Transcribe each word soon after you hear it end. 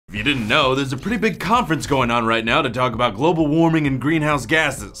If you didn't know, there's a pretty big conference going on right now to talk about global warming and greenhouse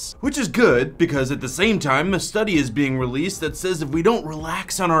gases. Which is good, because at the same time, a study is being released that says if we don't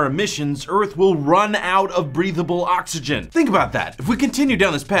relax on our emissions, Earth will run out of breathable oxygen. Think about that. If we continue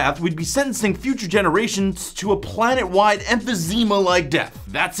down this path, we'd be sentencing future generations to a planet-wide emphysema-like death.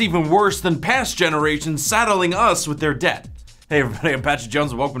 That's even worse than past generations saddling us with their debt. Hey everybody, I'm Patrick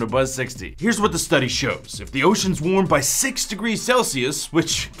Jones and welcome to Buzz 60. Here's what the study shows. If the oceans warm by 6 degrees Celsius,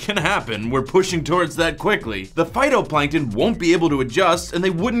 which can happen, we're pushing towards that quickly, the phytoplankton won't be able to adjust and they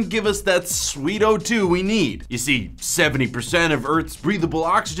wouldn't give us that sweet O2 we need. You see, 70% of Earth's breathable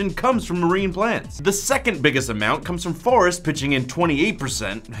oxygen comes from marine plants. The second biggest amount comes from forests, pitching in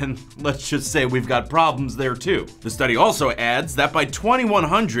 28%, and let's just say we've got problems there too. The study also adds that by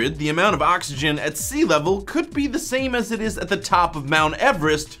 2100, the amount of oxygen at sea level could be the same as it is at the top of Mount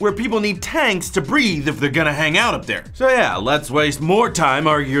Everest, where people need tanks to breathe if they're gonna hang out up there. So yeah, let's waste more time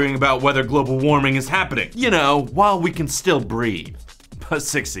arguing about whether global warming is happening. You know, while we can still breathe. Buzz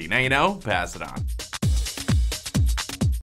 60, now you know, pass it on.